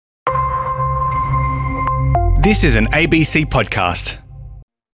This is an ABC podcast.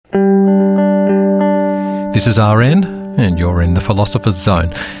 This is RN, and you're in the Philosopher's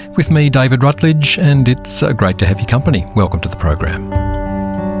Zone. With me, David Rutledge, and it's great to have your company. Welcome to the program.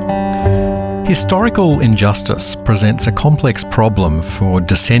 Historical injustice presents a complex problem for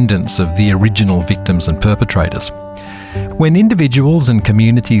descendants of the original victims and perpetrators. When individuals and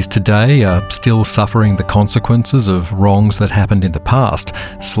communities today are still suffering the consequences of wrongs that happened in the past,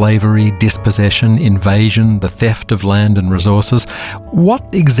 slavery, dispossession, invasion, the theft of land and resources, what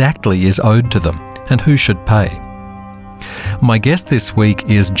exactly is owed to them and who should pay? My guest this week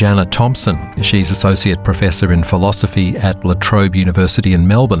is Janna Thompson. She's Associate Professor in Philosophy at La Trobe University in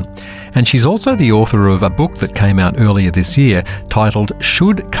Melbourne. And she's also the author of a book that came out earlier this year titled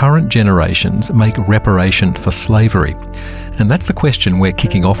Should Current Generations Make Reparation for Slavery? And that's the question we're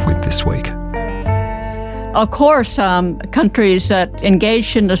kicking off with this week. Of course, countries that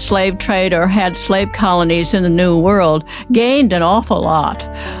engaged in the slave trade or had slave colonies in the New World gained an awful lot.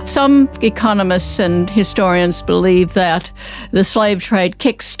 Some economists and historians believe that the slave trade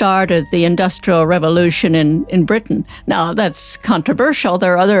kick-started the Industrial Revolution in Britain. Now, that's controversial.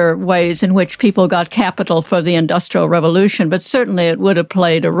 There are other ways in which people got capital for the Industrial Revolution, but certainly it would have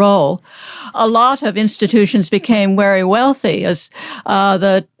played a role. A lot of institutions became very wealthy, as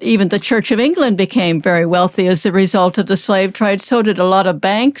even the Church of England became very wealthy as a result of the slave trade. So did a lot of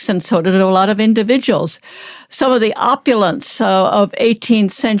banks, and so did a lot of individuals. Some of the opulence of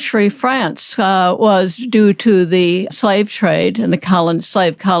 18th century France was due to the slave trade and the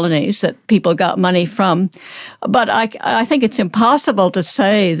slave colonies that people got money from. But I think it's impossible to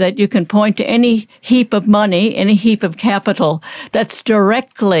say that you can point to any heap of money, any heap of capital that's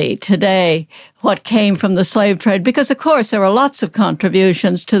directly today what came from the slave trade, because, of course, there are lots of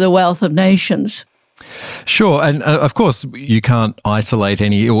contributions to the wealth of nations. Sure, and of course you can't isolate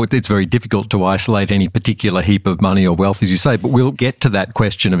any, or it's very difficult to isolate any particular heap of money or wealth, as you say, but we'll get to that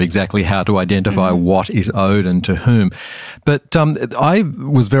question of exactly how to identify what is owed and to whom. But I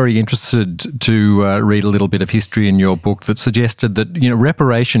was very interested to read a little bit of history in your book that suggested that,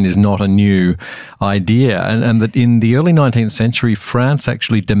 reparation is not a new idea, and that in the early 19th century, France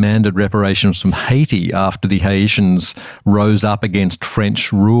actually demanded reparations from Haiti after the Haitians rose up against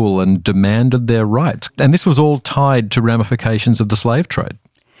French rule and demanded their rights. And this was all tied to ramifications of the slave trade.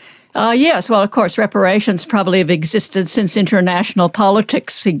 Yes. Well, of course, reparations probably have existed since international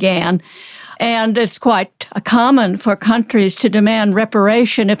politics began. And it's quite common for countries to demand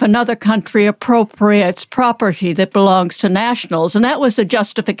reparation if another country appropriates property that belongs to nationals. And that was a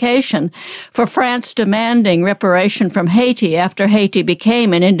justification for France demanding reparation from Haiti after Haiti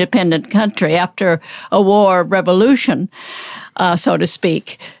became an independent country after a war revolution, so to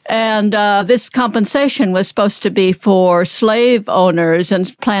speak. And this compensation was supposed to be for slave owners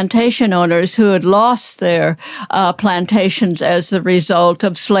and plantation owners who had lost their plantations as a result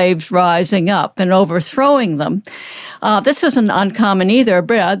of slaves rising up and overthrowing them. This isn't uncommon either.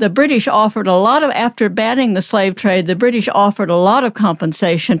 The British offered a lot of, after banning the slave trade, the British offered a lot of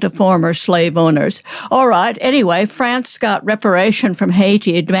compensation to former slave owners. All right, anyway, France got reparation from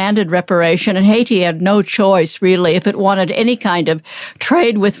Haiti, it demanded reparation, and Haiti had no choice, really, if it wanted any kind of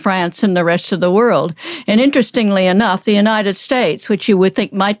trade with France and the rest of the world. And interestingly enough, the United States, which you would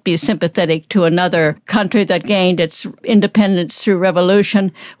think might be sympathetic to another country that gained its independence through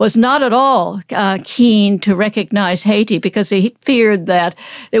revolution, was not at all keen to recognize Haiti because they feared that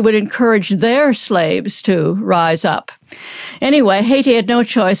it would encourage their slaves to rise up. Anyway, Haiti had no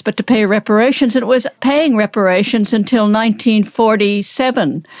choice but to pay reparations, and it was paying reparations until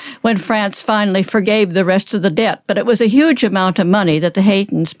 1947, when France finally forgave the rest of the debt. But it was a huge amount of money that the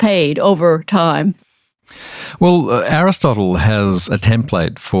Haitians paid over time. Well, Aristotle has a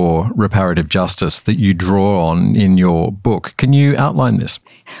template for reparative justice that you draw on in your book. Can you outline this?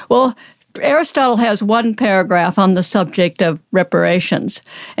 Well, Aristotle has one paragraph on the subject of reparations,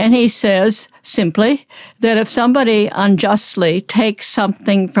 and he says simply that if somebody unjustly takes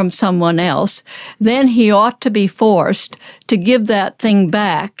something from someone else, then he ought to be forced to give that thing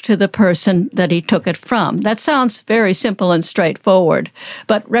back to the person that he took it from. That sounds very simple and straightforward,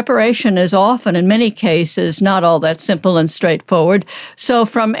 but reparation is often, in many cases, not all that simple and straightforward. So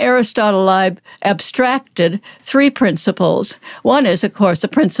from Aristotle, I've abstracted three principles. One is, of course, the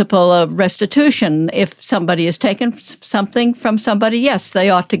principle of restitution. If somebody has taken something from somebody, yes,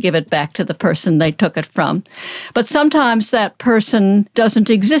 they ought to give it back to the person they took it from. But sometimes that person doesn't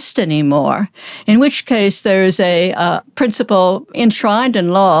exist anymore, in which case there's a principle enshrined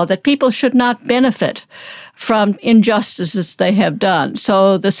in law that people should not benefit from injustices they have done.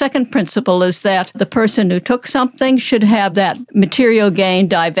 So the second principle is that the person who took something should have that material gain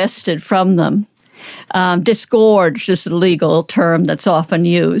divested from them. Disgorged is the legal term that's often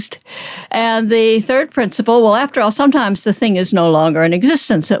used. And the third principle, well, after all, sometimes the thing is no longer in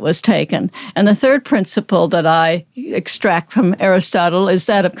existence that was taken. And the third principle that I extract from Aristotle is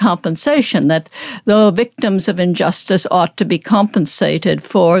that of compensation, that the victims of injustice ought to be compensated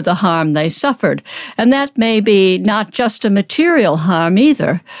for the harm they suffered. And that may be not just a material harm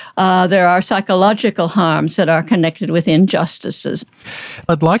either. There are psychological harms that are connected with injustices.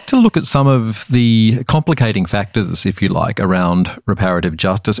 I'd like to look at some of the complicating factors, if you like, around reparative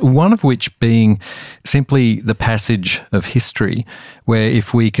justice, one of which being simply the passage of history, where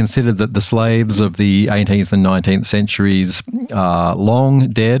if we consider that the slaves of the 18th and 19th centuries are long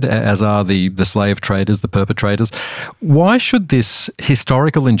dead, as are the slave traders, the perpetrators, why should this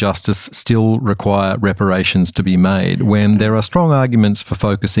historical injustice still require reparations to be made when there are strong arguments for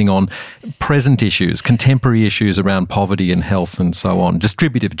focusing on present issues, contemporary issues around poverty and health and so on,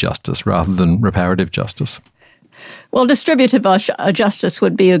 distributive justice rather than reparative justice? Well, distributive justice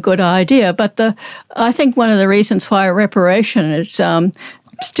would be a good idea, but I think one of the reasons why reparation is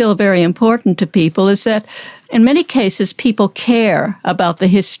still very important to people is that in many cases people care about the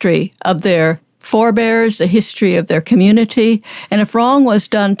history of their forebears, the history of their community, and if wrong was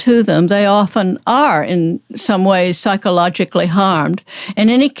done to them, they often are in some ways psychologically harmed. In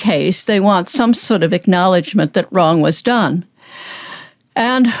any case, they want some sort of acknowledgement that wrong was done.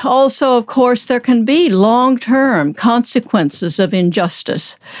 And also, of course, there can be long-term consequences of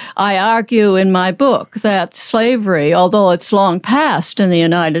injustice. I argue in my book that slavery, although it's long past in the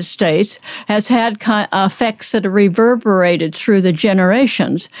United States, has had effects that have reverberated through the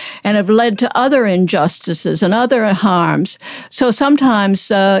generations and have led to other injustices and other harms. So sometimes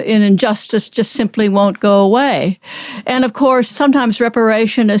an injustice just simply won't go away. And of course, sometimes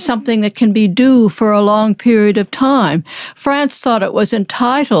reparation is something that can be due for a long period of time. France thought it was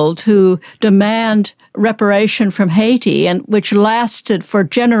entitled to demand reparation from Haiti, and which lasted for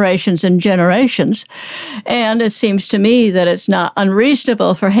generations and generations. And it seems to me that it's not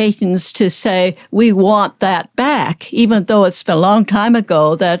unreasonable for Haitians to say, we want that back, even though it's a long time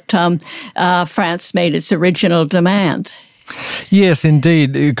ago that France made its original demand. Yes,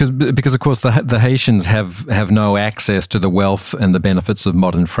 indeed, because of course the Haitians have no access to the wealth and the benefits of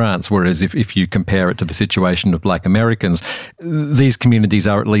modern France, whereas if you compare it to the situation of Black Americans, these communities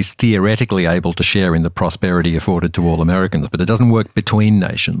are at least theoretically able to share in the prosperity afforded to all Americans, but it doesn't work between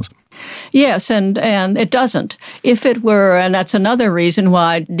nations. Yes, and it doesn't. If it were, and that's another reason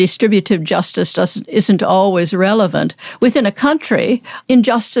why distributive justice isn't always relevant. Within a country,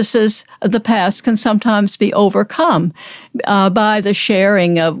 injustices of the past can sometimes be overcome by the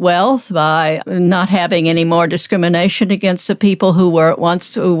sharing of wealth, by not having any more discrimination against the people who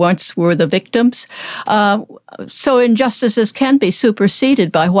once were the victims. So injustices can be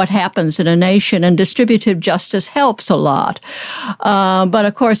superseded by what happens in a nation, and distributive justice helps a lot. But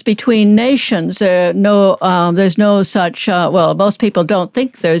of course, between nations, there's no such, most people don't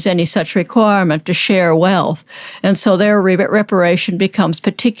think there's any such requirement to share wealth. And so their reparation becomes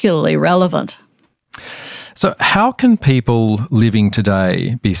particularly relevant. So how can people living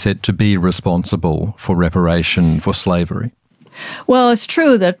today be said to be responsible for reparation for slavery? Well, it's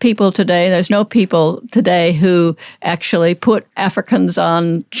true that there's no people today who actually put Africans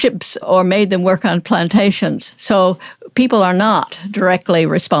on ships or made them work on plantations. So people are not directly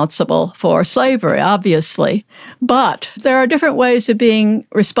responsible for slavery, obviously. But there are different ways of being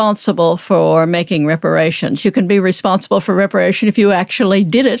responsible for making reparations. You can be responsible for reparation if you actually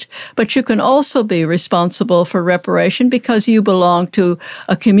did it, but you can also be responsible for reparation because you belong to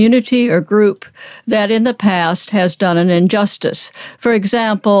a community or group that in the past has done an injustice. For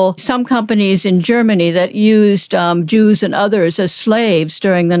example, some companies in Germany that used Jews and others as slaves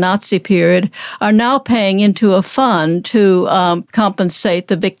during the Nazi period are now paying into a fund to compensate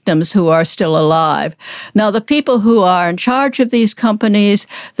the victims who are still alive. Now, the people who are in charge of these companies,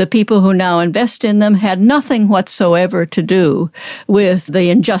 the people who now invest in them, had nothing whatsoever to do with the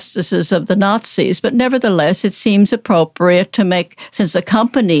injustices of the Nazis. But nevertheless, it seems appropriate to since the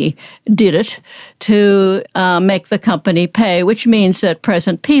company did it, to make the company pay, which means that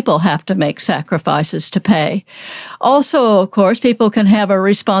present people have to make sacrifices to pay. Also, of course, people can have a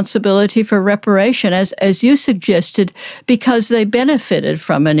responsibility for reparation, as you suggested, because they benefited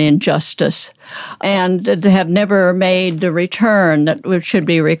from an injustice and have never made the return that should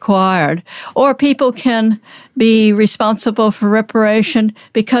be required. Or people can be responsible for reparation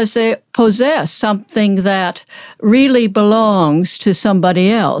because they possess something that really belongs to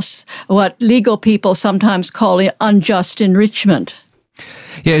somebody else, what legal people sometimes call unjust enrichment.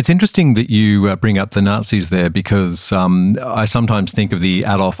 Yeah, it's interesting that you bring up the Nazis there because I sometimes think of the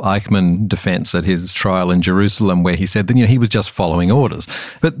Adolf Eichmann defense at his trial in Jerusalem where he said that he was just following orders.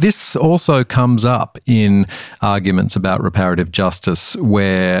 But this also comes up in arguments about reparative justice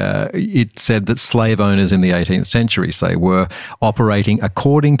where it said that slave owners in the 18th century, say, were operating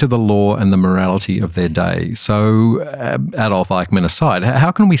according to the law and the morality of their day. So Adolf Eichmann aside,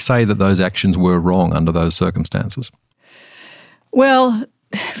 how can we say that those actions were wrong under those circumstances? Well,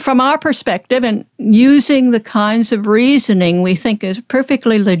 from our perspective, and using the kinds of reasoning we think is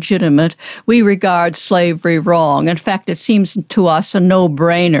perfectly legitimate, we regard slavery wrong. In fact, it seems to us a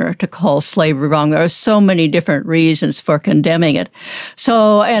no-brainer to call slavery wrong. There are so many different reasons for condemning it.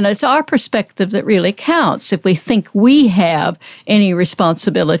 And it's our perspective that really counts if we think we have any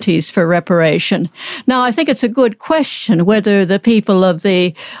responsibilities for reparation. Now, I think it's a good question whether the people of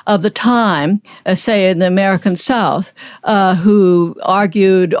the time, say in the American South, who argued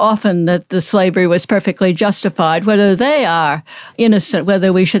often that the slavery was perfectly justified, whether they are innocent,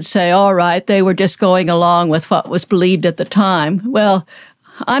 whether we should say, all right, they were just going along with what was believed at the time. Well,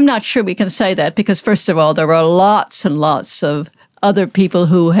 I'm not sure we can say that because, first of all, there were lots and lots of other people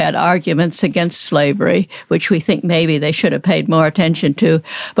who had arguments against slavery, which we think maybe they should have paid more attention to.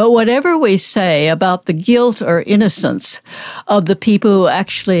 But whatever we say about the guilt or innocence of the people who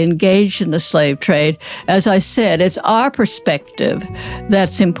actually engaged in the slave trade, as I said, it's our perspective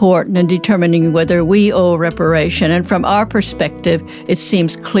that's important in determining whether we owe reparation. And from our perspective, it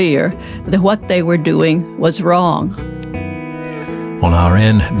seems clear that what they were doing was wrong. On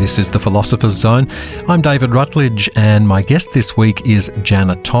RN, this is The Philosopher's Zone. I'm David Rutledge, and my guest this week is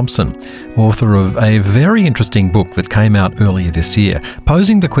Janet Thompson, author of a very interesting book that came out earlier this year,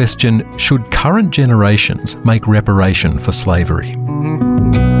 posing the question, should current generations make reparation for slavery?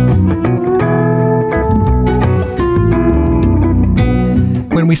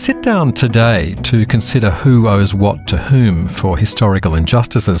 When we sit down today to consider who owes what to whom for historical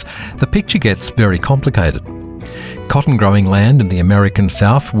injustices, the picture gets very complicated. Cotton-growing land in the American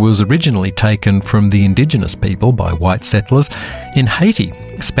South was originally taken from the indigenous people by white settlers. In Haiti,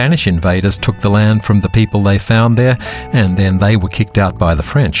 Spanish invaders took the land from the people they found there, and then they were kicked out by the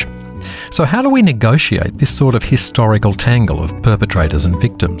French. So how do we negotiate this sort of historical tangle of perpetrators and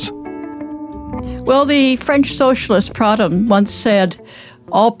victims? Well, the French socialist Proudhon once said,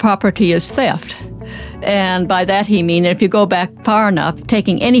 all property is theft. And by that he means if you go back far enough,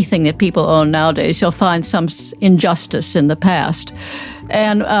 taking anything that people own nowadays, you'll find some injustice in the past.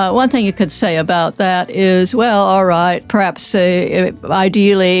 And one thing you could say about that is, well, all right, perhaps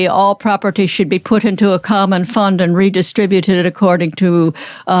ideally all property should be put into a common fund and redistributed according to,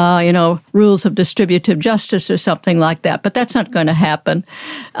 rules of distributive justice or something like that. But that's not going to happen.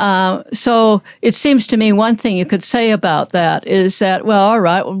 So it seems to me one thing you could say about that is that, well, all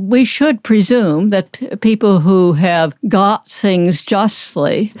right, we should presume that people who have got things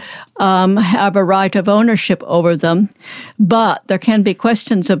justly have a right of ownership over them, but there can be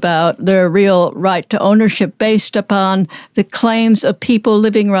questions about their real right to ownership based upon the claims of people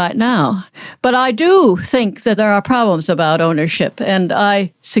living right now. But I do think that there are problems about ownership, and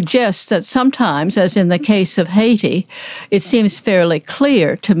I suggest that sometimes, as in the case of Haiti, it seems fairly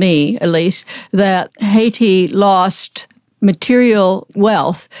clear to me, at least, that Haiti lost material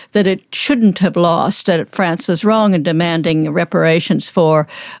wealth that it shouldn't have lost, that France was wrong in demanding reparations for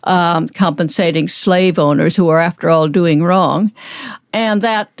compensating slave owners who were, after all, doing wrong. And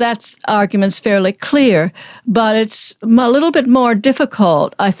that argument's fairly clear, but it's a little bit more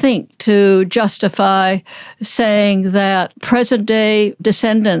difficult, I think, to justify saying that present-day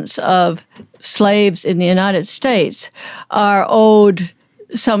descendants of slaves in the United States are owed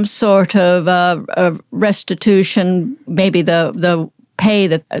some sort of restitution, maybe the pay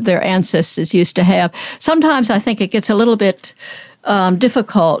that their ancestors used to have. Sometimes I think it gets a little bit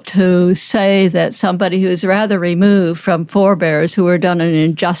difficult to say that somebody who is rather removed from forebears who were done an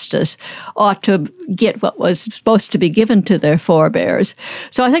injustice ought to get what was supposed to be given to their forebears.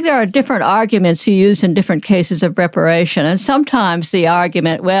 So I think there are different arguments you use in different cases of reparation. And sometimes the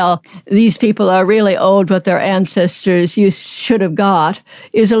argument, well, these people are really owed what their ancestors should have got,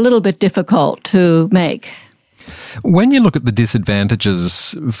 is a little bit difficult to make. When you look at the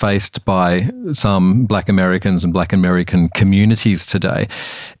disadvantages faced by some Black Americans and Black American communities today,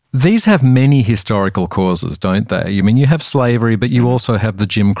 these have many historical causes, don't they? I mean, you have slavery, but you also have the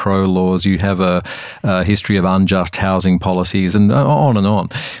Jim Crow laws, you have a history of unjust housing policies, and on and on.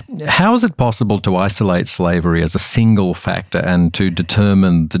 How is it possible to isolate slavery as a single factor and to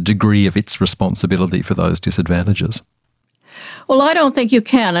determine the degree of its responsibility for those disadvantages? Well, I don't think you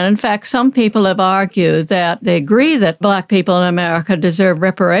can. And in fact, some people have argued that they agree that black people in America deserve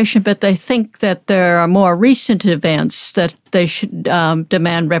reparation, but they think that there are more recent events that they should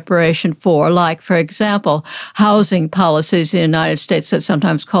demand reparation for, like, for example, housing policies in the United States that's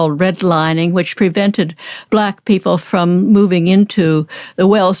sometimes called redlining, which prevented black people from moving into the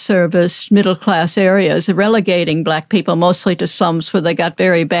well-serviced middle-class areas, relegating black people mostly to slums where they got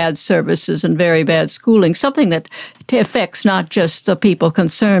very bad services and very bad schooling, something that affects not just the people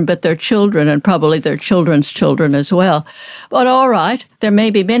concerned, but their children and probably their children's children as well. But all right, there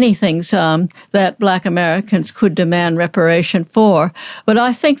may be many things that black Americans could demand reparation for, but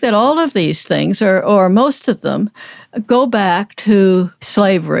I think that all of these things, or most of them, go back to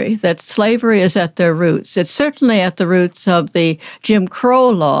slavery, that slavery is at their roots. It's certainly at the roots of the Jim Crow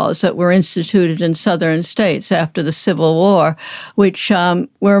laws that were instituted in southern states after the Civil War, which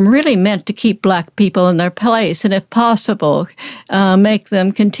were really meant to keep black people in their place and, if possible, make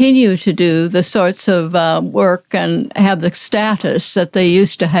them continue to do the sorts of work and have the status that they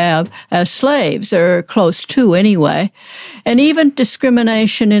used to have as slaves, or close to anyway. And even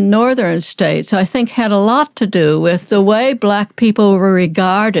discrimination in northern states, I think, had a lot to do with the way black people were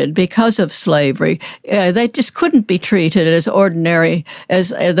regarded because of slavery. They just couldn't be treated as ordinary as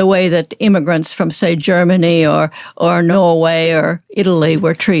the way that immigrants from, say, Germany or Norway or Italy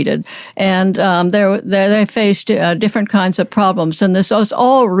were treated. And they faced different kinds of problems, and this was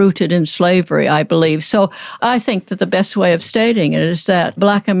all rooted in slavery, I believe. So I think that the best way of stating it is that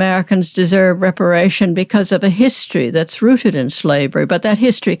black Americans deserve reparation because of a history that's rooted in slavery, but that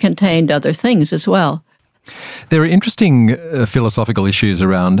history contained other things as well. There are interesting philosophical issues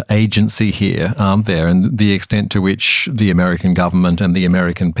around agency here, aren't there, and the extent to which the American government and the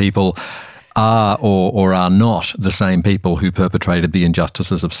American people are or are not the same people who perpetrated the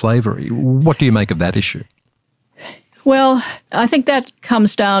injustices of slavery. What do you make of that issue? Well, I think that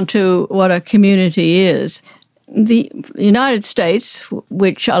comes down to what a community is. The United States,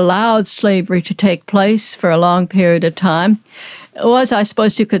 which allowed slavery to take place for a long period of time, was, I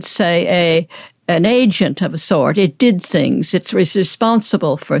suppose you could say, an agent of a sort. It did things. It was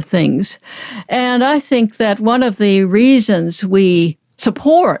responsible for things. And I think that one of the reasons we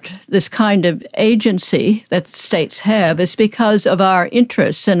support this kind of agency that states have is because of our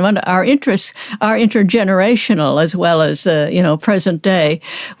interests, and when our interests are intergenerational as well as present day.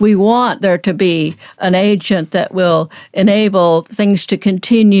 We want there to be an agent that will enable things to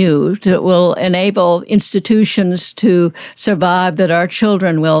continue, that will enable institutions to survive, that our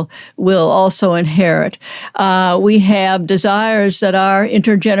children will also inherit. We have desires that are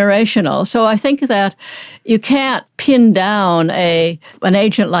intergenerational. So I think that you can't pin down an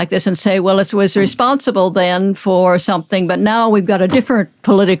agent like this and say, well, it was responsible then for something, but now we've got a different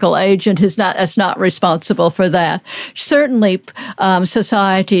political agent that's not responsible for that. Certainly,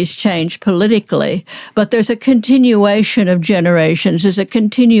 societies change politically, but there's a continuation of generations. There's a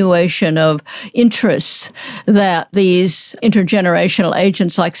continuation of interests that these intergenerational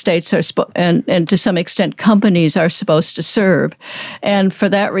agents like states are and to some extent companies are supposed to serve. And for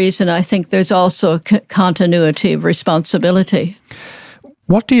that reason, I think there's also a continuity of responsibility.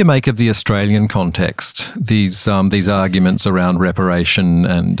 What do you make of the Australian context, these arguments around reparation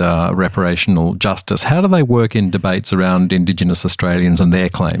and reparational justice? How do they work in debates around Indigenous Australians and their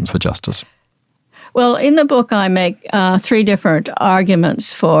claims for justice? Well, in the book, I make three different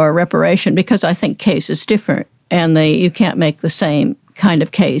arguments for reparation because I think case is different, and you can't make the same kind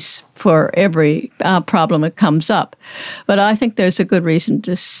of case for every problem that comes up. But I think there's a good reason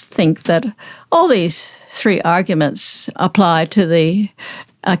to think that all these three arguments apply to the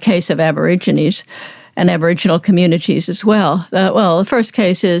case of Aborigines and Aboriginal communities as well. The first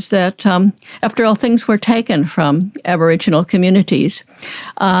case is that, after all, things were taken from Aboriginal communities.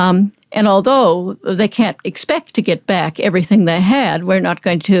 And although they can't expect to get back everything they had, we're not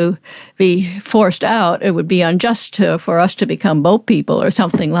going to be forced out. It would be unjust for us to become boat people or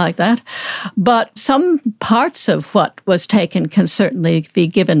something like that. But some parts of what was taken can certainly be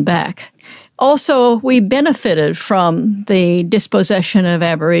given back. Also, we benefited from the dispossession of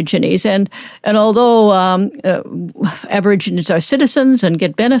Aborigines. And although Aborigines are citizens and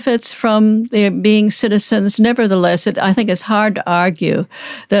get benefits from their being citizens, nevertheless, I think it's hard to argue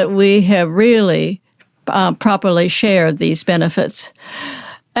that we have really properly shared these benefits.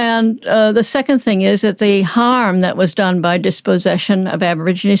 And the second thing is that the harm that was done by dispossession of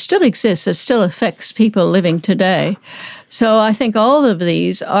Aborigines still exists. It still affects people living today. So I think all of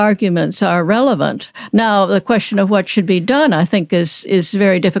these arguments are relevant. Now, the question of what should be done, I think, is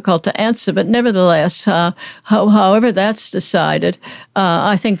very difficult to answer. But nevertheless, however that's decided,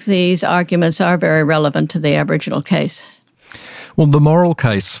 I think these arguments are very relevant to the Aboriginal case. Well, the moral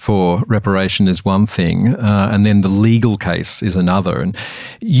case for reparation is one thing, and then the legal case is another. And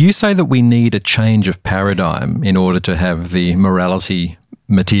you say that we need a change of paradigm in order to have the morality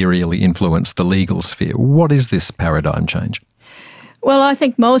materially influence the legal sphere. What is this paradigm change? Well, I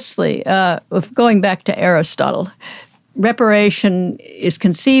think mostly, going back to Aristotle, reparation is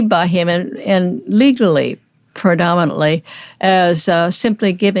conceived by him and legally predominantly as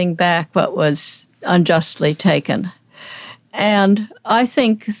simply giving back what was unjustly taken. And I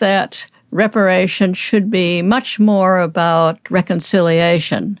think that reparation should be much more about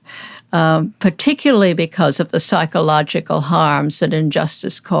reconciliation, particularly because of the psychological harms that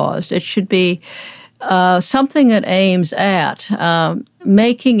injustice caused. It should be something that aims at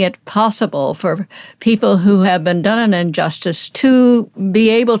making it possible for people who have been done an injustice to be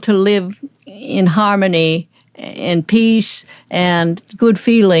able to live in harmony, in peace, and good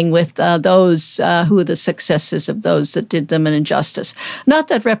feeling with those who are the successors of those that did them an injustice. Not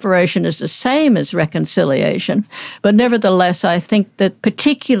that reparation is the same as reconciliation, but nevertheless, I think that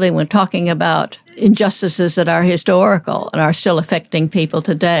particularly when talking about injustices that are historical and are still affecting people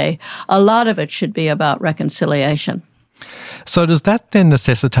today, a lot of it should be about reconciliation. So does that then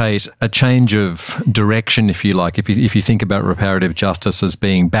necessitate a change of direction, if you like, if you think about reparative justice as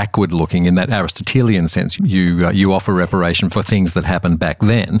being backward-looking in that Aristotelian sense, you offer reparation for things that happened back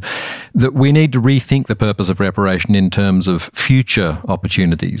then, that we need to rethink the purpose of reparation in terms of future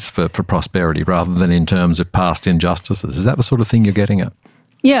opportunities for prosperity rather than in terms of past injustices? Is that the sort of thing you're getting at?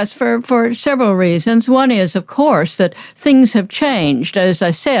 Yes, for several reasons. One is, of course, that things have changed. As I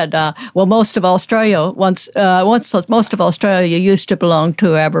said, most of Australia most of Australia used to belong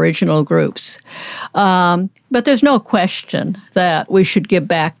to Aboriginal groups. But there's no question that we should give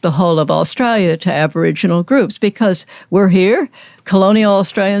back the whole of Australia to Aboriginal groups because we're here. Colonial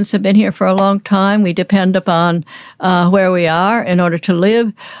Australians have been here for a long time. We depend upon where we are in order to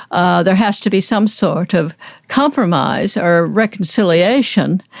live. There has to be some sort of compromise or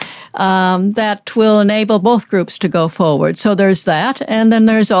reconciliation that will enable both groups to go forward. So there's that. And then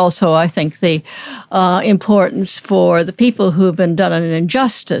there's also, I think, the importance for the people who have been done an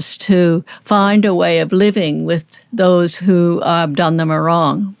injustice to find a way of living with those who have done them a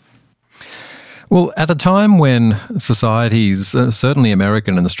wrong. Well, at a time when societies, certainly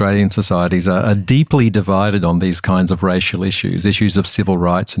American and Australian societies, are deeply divided on these kinds of racial issues of civil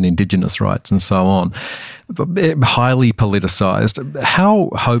rights and Indigenous rights and so on, highly politicised,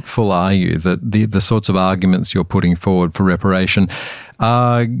 how hopeful are you that the sorts of arguments you're putting forward for reparation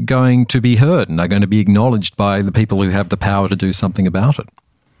are going to be heard and are going to be acknowledged by the people who have the power to do something about it?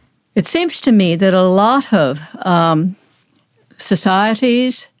 It seems to me that a lot of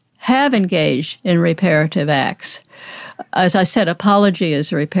societies have engaged in reparative acts. As I said, apology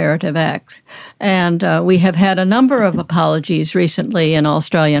is a reparative act. And we have had a number of apologies recently in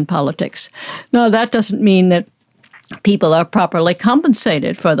Australian politics. Now, that doesn't mean that people are properly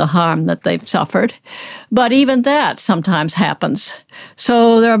compensated for the harm that they've suffered, but even that sometimes happens.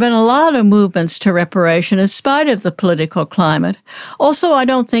 So there have been a lot of movements to reparation in spite of the political climate. Also, I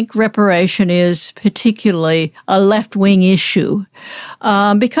don't think reparation is particularly a left-wing issue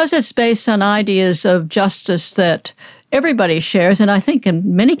because it's based on ideas of justice that everybody shares, and I think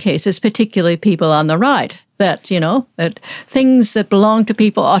in many cases, particularly people on the right, that things that belong to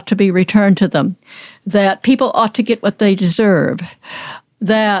people ought to be returned to them, that people ought to get what they deserve,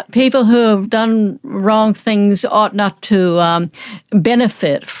 that people who have done wrong things ought not to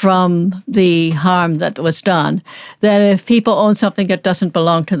benefit from the harm that was done, that if people own something that doesn't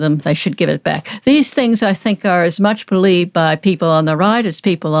belong to them, they should give it back. These things, I think, are as much believed by people on the right as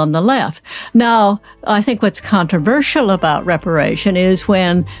people on the left. Now, I think what's controversial about reparation is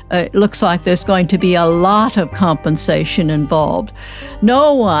when it looks like there's going to be a lot of compensation involved.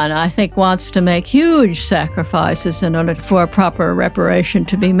 No one, I think, wants to make huge sacrifices in order for a proper reparation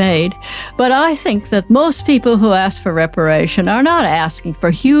to be made. But I think that most people who ask for reparation are not asking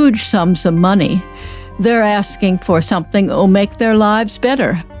for huge sums of money. They're asking for something that will make their lives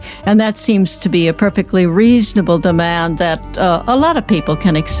better. And that seems to be a perfectly reasonable demand that a lot of people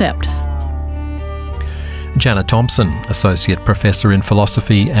can accept. Janna Thompson, Associate Professor in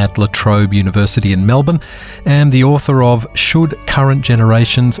Philosophy at La Trobe University in Melbourne and the author of Should Current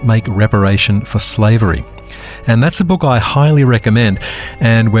Generations Make Reparation for Slavery? And that's a book I highly recommend,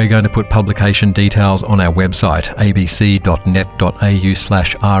 and we're going to put publication details on our website, abc.net.au/rn.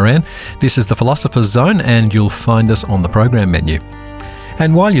 This is The Philosopher's Zone, and you'll find us on the program menu.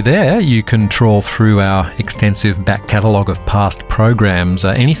 And while you're there, you can trawl through our extensive back catalogue of past programs.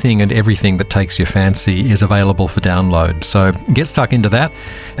 Anything and everything that takes your fancy is available for download. So get stuck into that,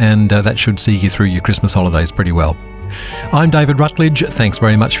 and that should see you through your Christmas holidays pretty well. I'm David Rutledge. Thanks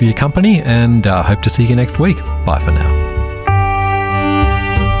very much for your company, and hope to see you next week. Bye for now.